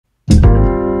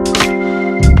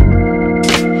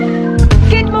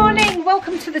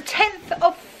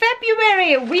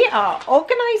Anyway, we are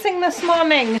organising this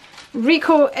morning.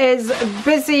 Rico is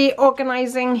busy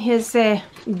organising his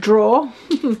drawer.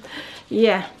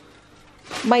 Yeah,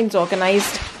 mine's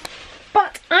organised.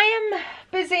 But I am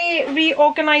busy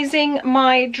reorganising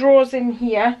my drawers in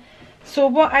here. So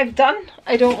what I've done,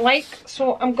 I don't like,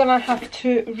 so I'm gonna have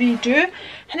to redo.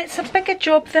 And it's a bigger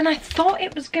job than I thought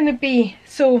it was gonna be.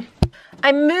 So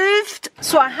I moved,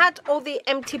 so I had all the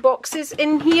empty boxes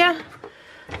in here,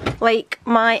 like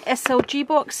my SLG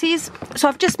boxes. So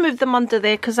I've just moved them under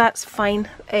there because that's fine.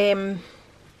 You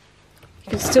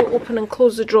can still open and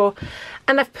close the drawer.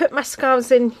 And I've put my scarves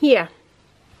in here.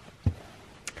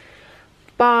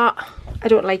 But I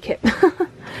don't like it.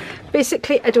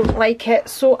 Basically, I don't like it.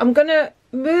 So I'm going to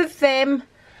move them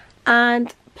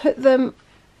and put them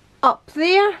up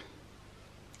there.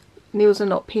 Nails are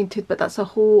not painted, but that's a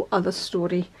whole other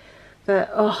story.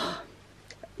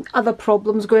 Other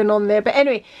problems going on there. But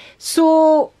anyway,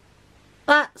 so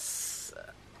that's,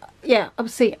 yeah, I would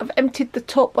say I've emptied the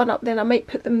top one up, then I might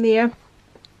put them there.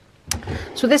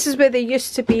 So this is where they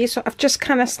used to be. So I've just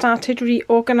kind of started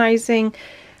reorganising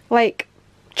like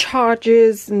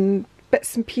chargers and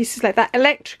bits and pieces like that.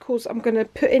 Electricals I'm going to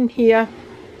put in here.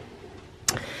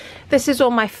 This is all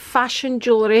my fashion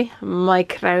jewellery, my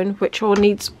crown, which all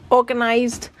needs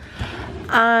organised.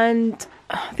 And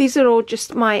these are all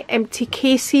just my empty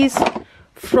cases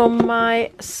from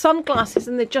my sunglasses,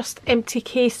 and they're just empty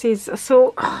cases.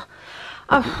 So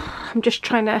I'm just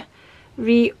trying to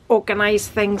reorganise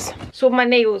things. So my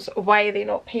nails, why are they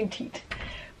not painted?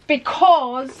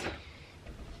 Because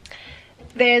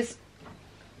there's,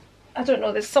 I don't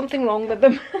know, there's something wrong with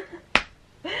them.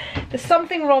 There's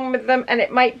something wrong with them, and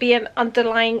it might be an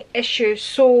underlying issue.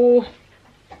 So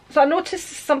I noticed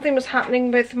something was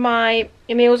happening with my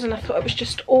nails, and I thought it was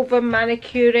just over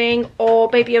manicuring or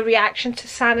maybe a reaction to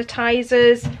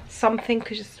sanitizers, something,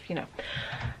 because you know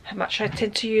how much I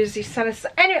tend to use these sanitizers.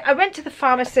 Anyway, I went to the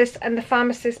pharmacist, and the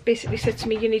pharmacist basically said to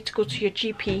me, you need to go to your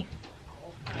GP.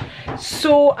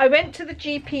 So I went to the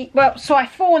GP, well, so I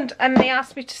phoned and they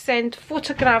asked me to send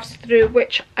photographs through,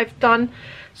 which I've done.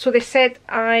 So they said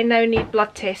I now need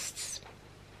blood tests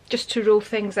just to rule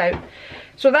things out.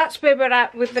 So that's where we're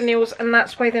at with the nails, and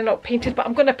that's why they're not painted. But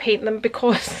I'm going to paint them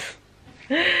because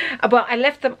well, I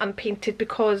left them unpainted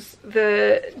because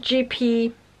the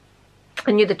GP,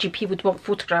 I knew the GP would want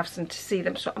photographs and to see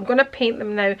them. So I'm going to paint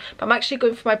them now, but I'm actually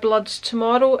going for my bloods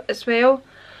tomorrow as well.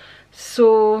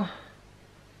 So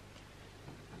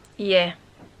yeah,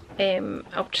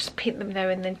 I'll just paint them now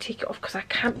and then take it off, because I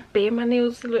can't bear my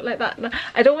nails to look like that. And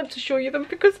I don't want to show you them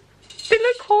because they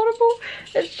look horrible.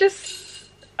 It's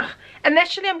just,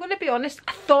 initially, I'm going to be honest,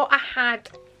 I thought I had,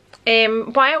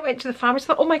 while I went to the pharmacy, I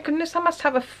thought, oh my goodness, I must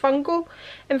have a fungal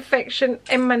infection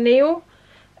in my nail.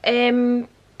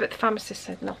 But the pharmacist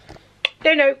said no.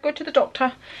 No, go to the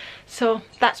doctor. So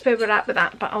that's where we're at with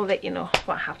that, but I'll let you know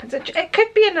what happens. It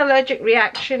could be an allergic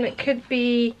reaction, it could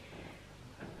be,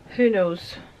 who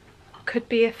knows, could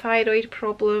be a thyroid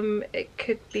problem, it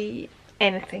could be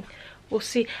anything. We'll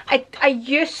see. I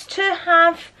used to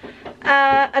have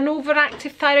an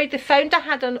overactive thyroid. They found I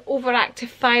had an overactive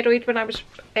thyroid when I was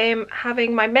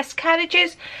having my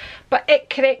miscarriages, but it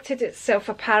corrected itself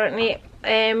apparently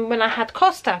when I had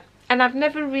Costa. And I've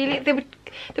never really, they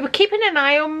were keeping an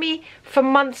eye on me for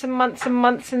months and months and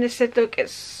months, and they said, look,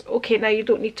 it's okay now, you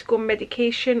don't need to go on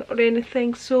medication or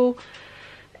anything. So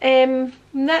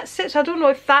that's it. So I don't know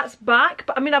if that's back,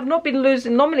 but I mean, I've not been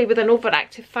losing. Normally with an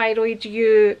overactive thyroid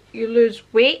you lose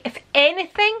weight. If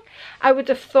anything, I would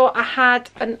have thought I had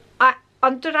an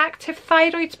underactive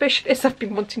thyroid, especially as I've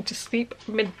been wanting to sleep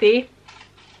midday.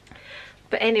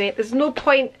 But anyway, there's no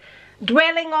point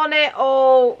dwelling on it,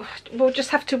 or we'll just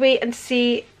have to wait and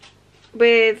see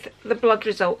with the blood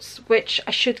results, which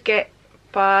I should get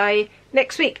by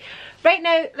next week. Right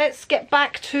now, let's get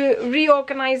back to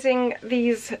reorganising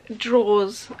these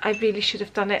drawers. I really should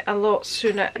have done it a lot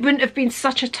sooner. It wouldn't have been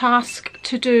such a task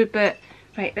to do, but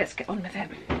right, let's get on with it.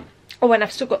 Oh, and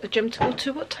I've still got the gym to go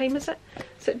to. What time is it?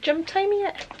 Is it gym time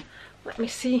yet? Let me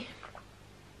see.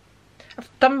 I've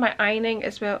done my ironing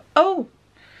as well. Oh!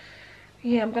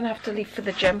 Yeah, I'm going to have to leave for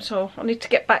the gym, so I'll need to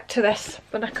get back to this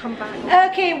when I come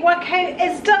back. Okay, workout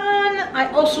is done.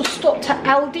 I also stopped at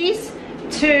Aldi's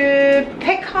to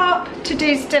pick up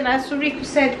today's dinner. So Rico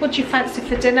said, what do you fancy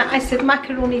for dinner? I said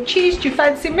macaroni cheese. Do you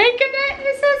fancy making it?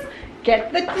 He says,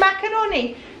 get the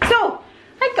macaroni. So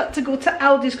I got to go to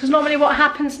Aldi's, because normally what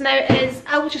happens now is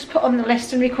I will just put on the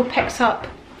list and Rico picks up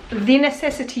the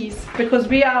necessities, because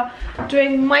we are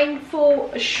doing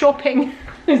mindful shopping.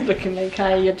 He's looking like,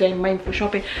 hi, you're doing mindful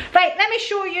shopping. Right, let me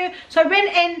show you. So I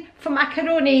went in for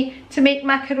macaroni to make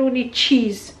macaroni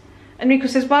cheese. And Rico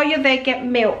says, while you're there, get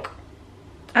milk.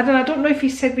 I don't know if he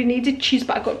said we needed cheese,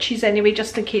 but I got cheese anyway,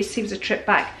 just in case saves a trip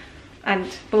back. And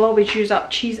we'll always use up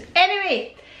cheese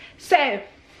anyway. So,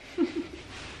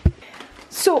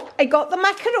 so I got the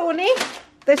macaroni.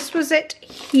 This was it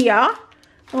here.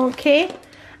 Okay.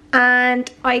 And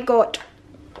I got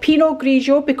Pinot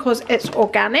Grigio because it's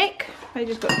organic. I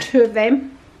just got 2 of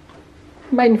them.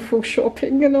 Mindful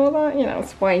shopping and all that, you know,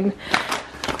 it's fine.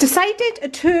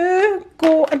 Decided to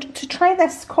go and to try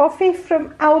this coffee from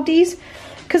Aldi's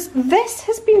because this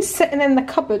has been sitting in the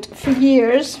cupboard for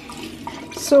years.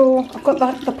 So I've got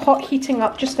the pot heating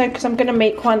up just now because I'm going to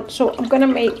make one. So I'm going to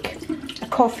make a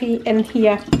coffee in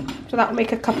here. So that'll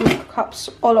make a couple of cups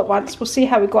all at once. We'll see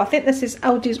how we go. I think this is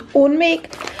Aldi's own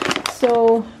make.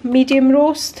 So medium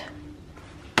roast.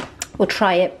 We'll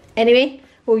try it. Anyway,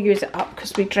 we'll use it up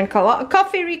because we drink a lot of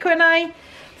coffee, Rico and I.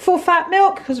 Full fat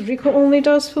milk because Rico only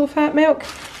does full fat milk.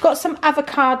 Got some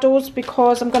avocados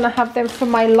because I'm going to have them for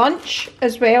my lunch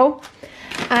as well.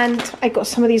 And I got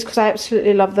some of these because I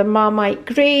absolutely love them. Marmite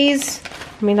Greys.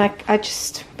 I mean, I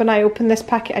just, when I open this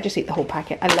packet, I just eat the whole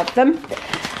packet. I love them.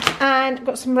 And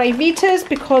got some Ryvitas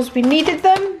because we needed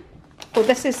them. Oh,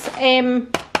 this is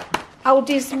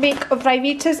Aldi's make of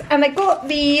Ryvitas. And I got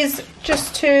these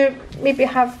just to maybe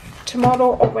have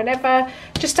tomorrow or whenever,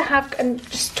 just to have and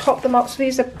just top them up. So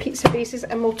these are pizza bases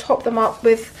and we'll top them up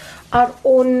with our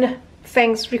own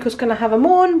things. Rico's gonna have them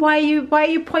on. Why are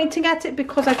you pointing at it?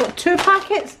 Because I got 2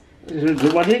 packets. Is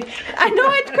it 1 each? I know,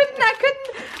 I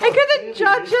couldn't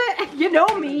judge it. You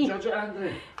know me. Judge it,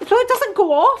 Andri. So it doesn't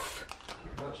go off.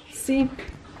 See?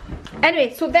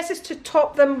 Anyway, so this is to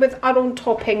top them with our own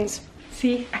toppings.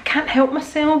 See, I can't help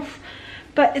myself,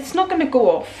 but it's not gonna go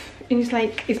off. And he's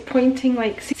like, he's pointing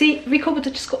like, see, Rico would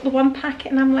have just got the 1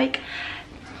 packet and I'm like,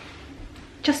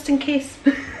 just in case.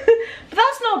 But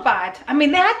that's not bad. I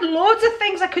mean, they had loads of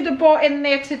things I could have bought in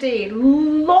there today.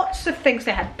 Lots of things.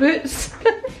 They had boots.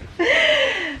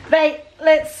 Right,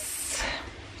 let's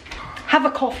have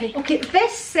a coffee. Okay,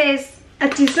 this says a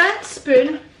dessert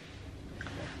spoon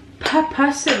per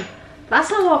person.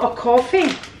 That's a lot of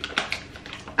coffee.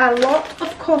 A lot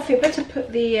of coffee. I better put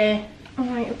the... oh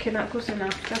right, okay, that goes in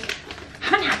after.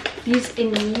 I haven't had these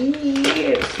in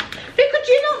years. Rico,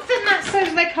 do you not think that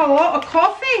sounds like a lot of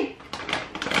coffee?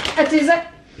 A dessert...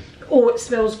 oh, it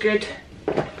smells good.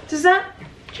 Does that...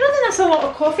 do you not think that's a lot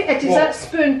of coffee? A dessert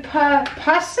spoon per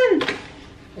person?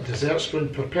 A dessert spoon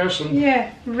per person?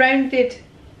 Yeah, rounded.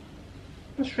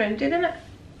 It's rounded, isn't it?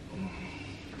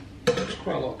 It's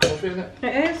quite a lot of coffee, isn't it?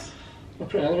 It is. I'll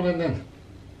put another one in then.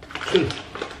 2.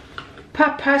 Per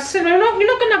person? You're not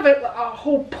going to have a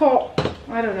whole pot.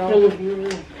 I don't know.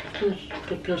 Well,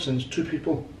 per person's 2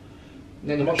 people. And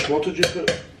then how much water do you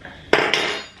put?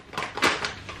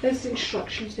 There's the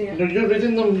instructions there. No, you're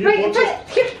reading them. You Right, want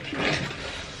it.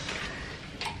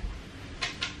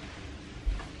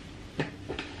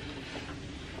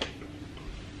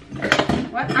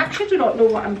 Well, I actually do not know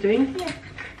what I'm doing here.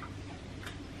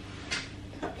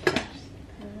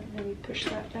 Let me push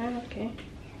that down, okay.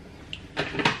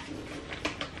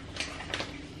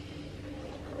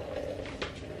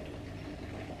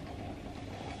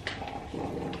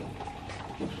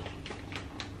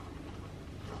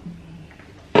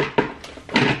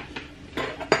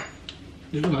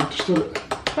 You don't have to stir it.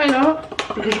 Why not?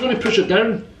 Because you're going to push it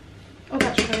down. Oh,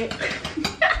 that's right.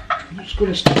 You're just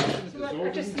going to stir it. So I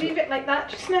just leave it like that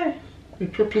just now. You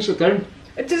press it down.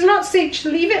 It does not say to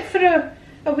leave it for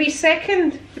a wee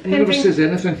second. It never says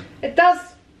anything. It does.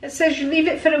 It says you leave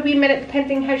it for a wee minute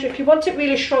depending how if you want it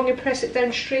really strong you press it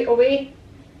down straight away.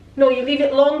 No, you leave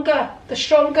it longer. The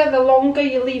stronger, the longer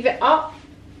you leave it up.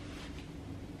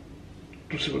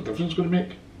 Don't see what difference it's going to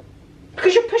make.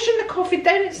 Because you're pushing the coffee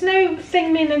down, it's now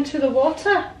thinging into the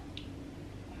water.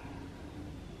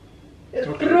 It's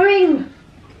brewing.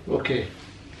 Okay.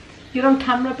 You're on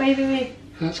camera, by the way.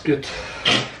 That's good.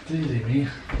 Dearie me.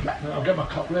 Right, I'll get my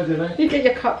cup ready, right? You get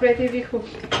your cup ready, Rico.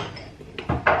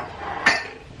 I'll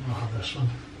have this one.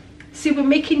 See, we're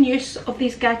making use of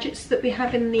these gadgets that we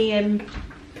have in the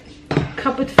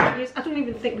cupboard for years. I don't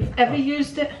even think we've ever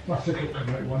used it. I think it'll come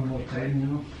out one more time, you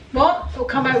know. What? It'll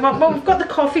come out one. Well, we've got the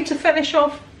coffee to finish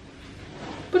off.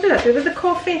 What did I do with the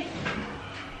coffee?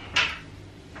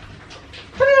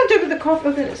 What did I do with the coffee?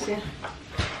 Look at it here.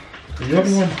 Are you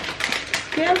having one?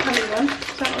 Yeah, I'm having one.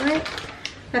 Is that alright?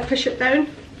 I push it down.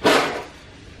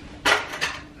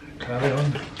 Carry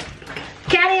on.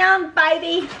 Carry on,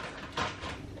 baby.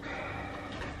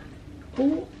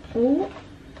 Oh, oh,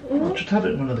 oh. I should have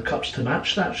it in one of the cups to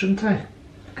match that, shouldn't I?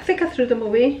 I think I threw them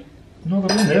away. No,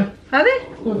 they're in there. Are they?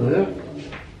 They're there.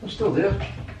 They're still there.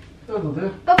 They're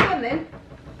there. They'll go in then.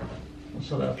 That's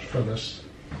Sorry, I prefer this.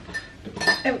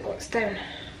 Oh, it's down.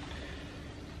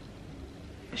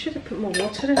 I should have put more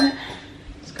water in it.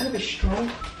 It's going to be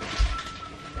strong.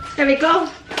 There we go.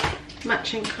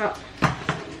 Matching cup.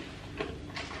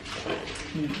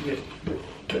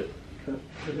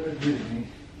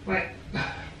 Right.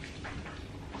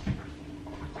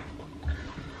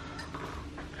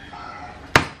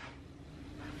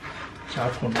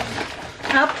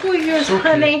 I'll pour yours, okay,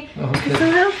 honey.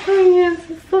 okay. I'll pour yours,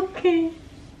 it's okay.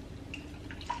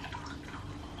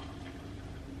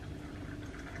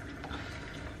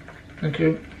 Thank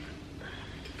you.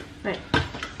 Right,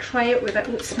 try it with it.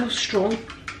 Oh, it smells strong.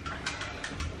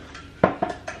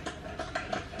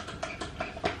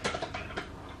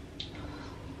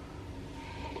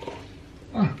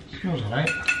 Oh, smells alright.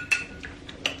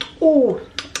 Oh,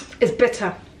 it's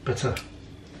bitter. Bitter.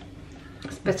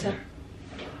 It's bitter.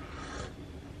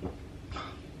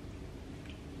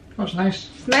 That's nice.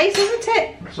 It's nice, isn't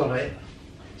it? It's alright.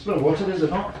 It's a bit of water, is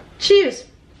it not? Cheers.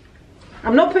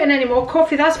 I'm not putting any more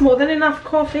coffee. That's more than enough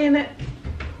coffee in it.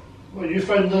 Well, you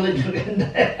found the lid in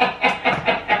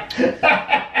there.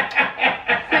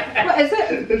 What is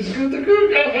it? It's good to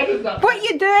go. How did that? What are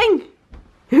you doing?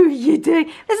 Who are you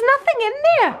doing? There's nothing in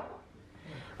there.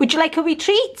 Would you like a wee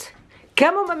treat?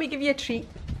 Come on, let me give you a treat.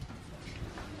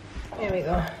 There we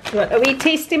go. You want a wee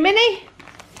tasty mini?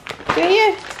 Do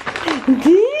you? Do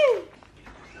you?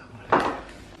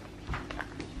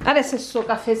 This is so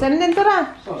gaffy, isn't it,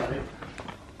 Andri? It's alright.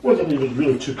 Wasn't even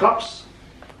really 2 cups.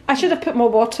 I should have put more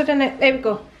water in it. There we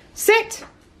go. Sit.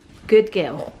 Good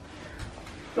girl.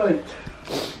 Right.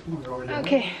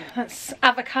 Okay, that's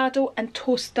avocado and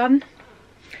toast done.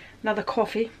 Another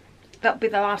coffee. That'll be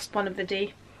the last one of the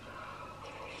day.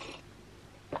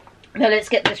 Now let's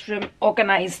get this room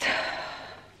organised.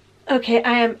 Okay,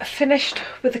 I am finished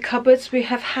with the cupboards. We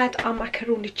have had our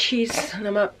macaroni cheese and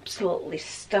I'm absolutely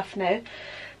stuffed now.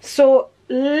 So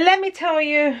let me tell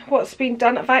you what's been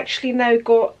done. I've actually now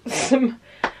got I've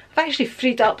actually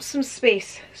freed up some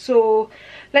space. So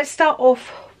let's start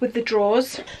off with the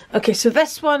drawers. Okay, so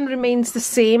this one remains the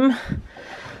same.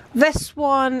 This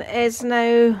one is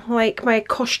now like my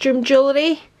costume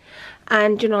jewellery.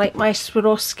 And you know, like my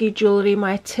Swarovski jewellery,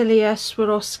 my Atelier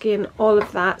Swarovski and all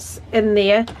of that's in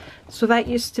there. So that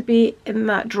used to be in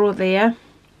that drawer there.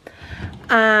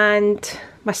 And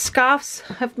my scarves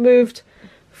have moved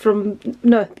from,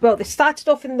 no, well, they started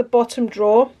off in the bottom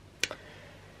drawer.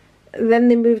 Then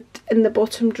they moved in the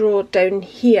bottom drawer down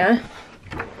here,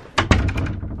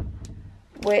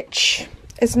 which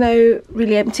is now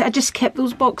really empty. I just kept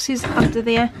those boxes under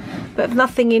there, but I've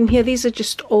nothing in here. These are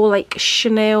just all like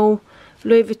Chanel,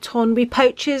 Louis Vuitton wee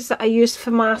pouches that I use for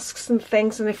masks and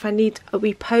things, and if I need a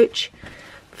wee pouch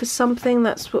for something,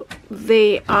 that's what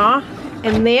they are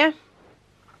in there.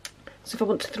 So if I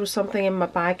want to throw something in my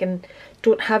bag and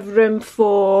don't have room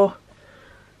for,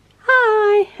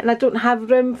 hi, and I don't have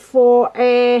room for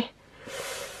a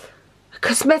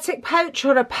cosmetic pouch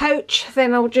or a pouch,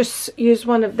 then I'll just use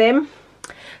one of them.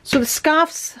 So the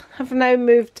scarves have now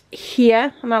moved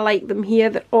here, and I like them here.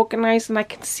 They're organised and I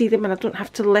can see them and I don't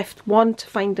have to lift one to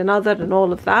find another and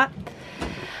all of that.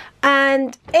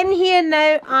 And in here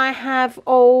now I have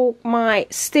all my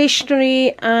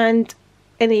stationery and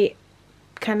any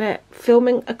kind of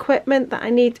filming equipment that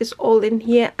I need is all in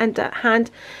here and at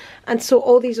hand. And so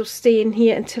all these will stay in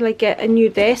here until I get a new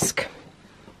desk.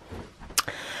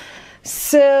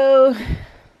 So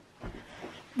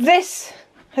this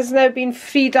has now been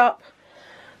freed up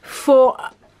for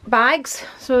bags.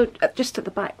 So just at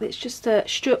the back, it's just a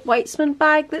Stuart Weitzman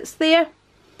bag that's there,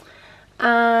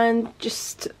 and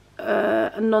just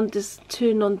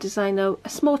two non-designer, a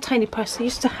small tiny purse. I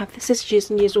used to have this. This is years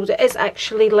and years old. It is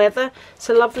actually leather. It's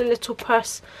a lovely little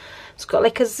purse. It's got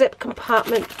like a zip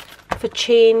compartment for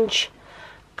change,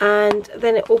 and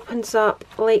then it opens up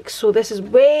like so. This is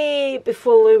way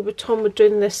before Louis Vuitton were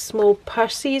doing this small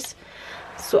purses.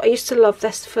 So I used to love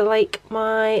this for like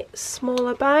my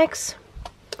smaller bags.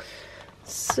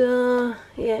 So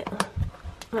yeah,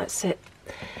 that's it.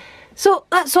 So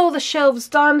that's all the shelves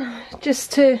done,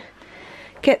 just to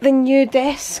get the new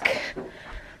desk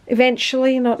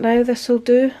eventually, not now, this will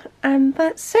do, and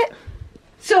that's it.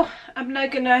 So I'm now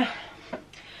gonna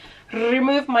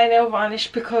remove my nail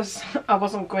varnish because I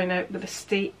wasn't going out with the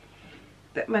state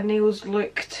that my nails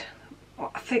looked.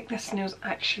 Well, I think this nail's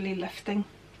actually lifting.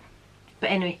 But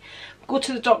anyway, go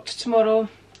to the doctor tomorrow,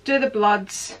 do the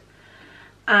bloods,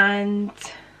 and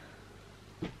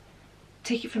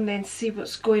take it from there and see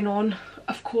what's going on.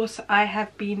 Of course, I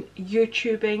have been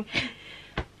YouTubing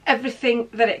everything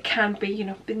that it can be, you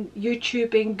know, been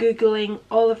YouTubing, Googling,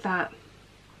 all of that.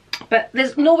 But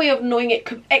there's no way of knowing. It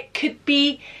could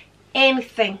be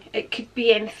anything. It could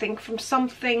be anything from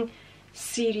something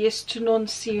serious to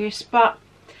non-serious. But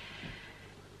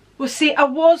we'll see. I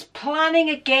was planning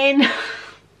again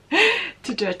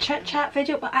to do a chit chat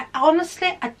video, but I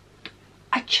honestly I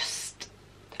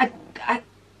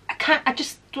can't. I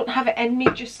just don't have it in me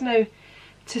just now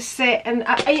to sit. And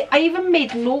I even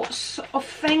made notes of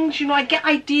things, you know. I get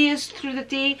ideas through the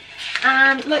day,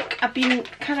 and look, I've been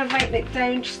kind of writing it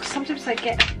down, just 'cause sometimes I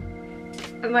get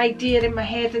an idea in my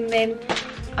head and then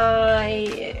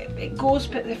it goes.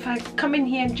 But if I come in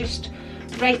here and just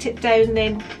write it down,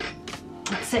 then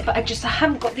that's it. But I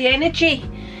haven't got the energy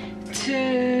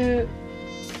to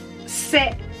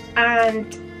sit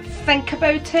and think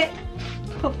about it.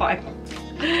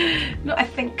 Not I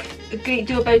think a great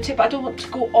deal about it, but I don't want to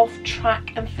go off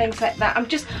track and things like that.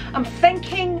 I'm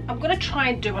thinking I'm going to try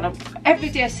and do one. Every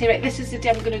day I say, right, this is the day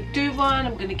I'm going to do one.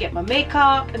 I'm going to get my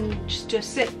makeup and just do a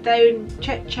sit down,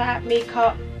 chit chat,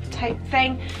 makeup type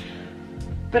thing.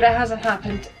 But it hasn't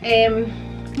happened.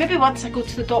 Maybe once I go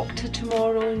to the doctor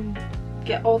tomorrow and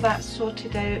get all that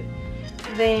sorted out,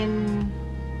 then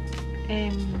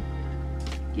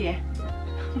yeah.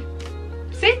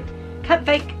 See? Can't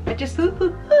think. I just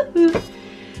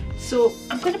So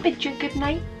I'm going to bid you good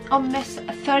night on this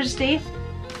Thursday,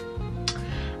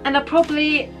 and I'll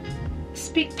probably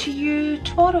speak to you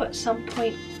tomorrow at some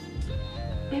point.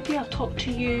 Maybe I'll talk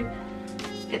to you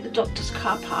at the doctor's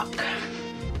car park.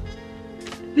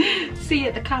 See you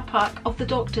at the car park of the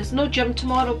doctor's. No gym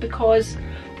tomorrow because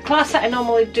the class that I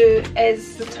normally do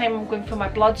is the time I'm going for my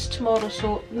bloods tomorrow,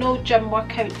 so no gym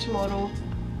workout tomorrow.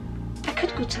 I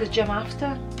could go to the gym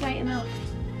after, right enough.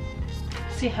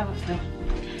 See how I feel.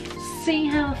 See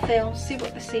how I feel, see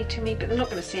what they say to me, but they're not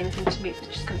going to say anything to me,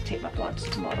 they're just going to take my bloods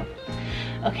tomorrow.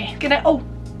 Okay, good night. Oh,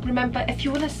 remember, if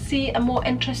you want to see a more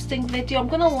interesting video, I'm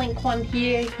going to link one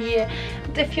here,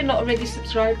 and if you're not already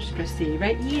subscribed, just press the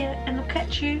right here, and I'll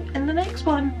catch you in the next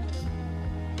one.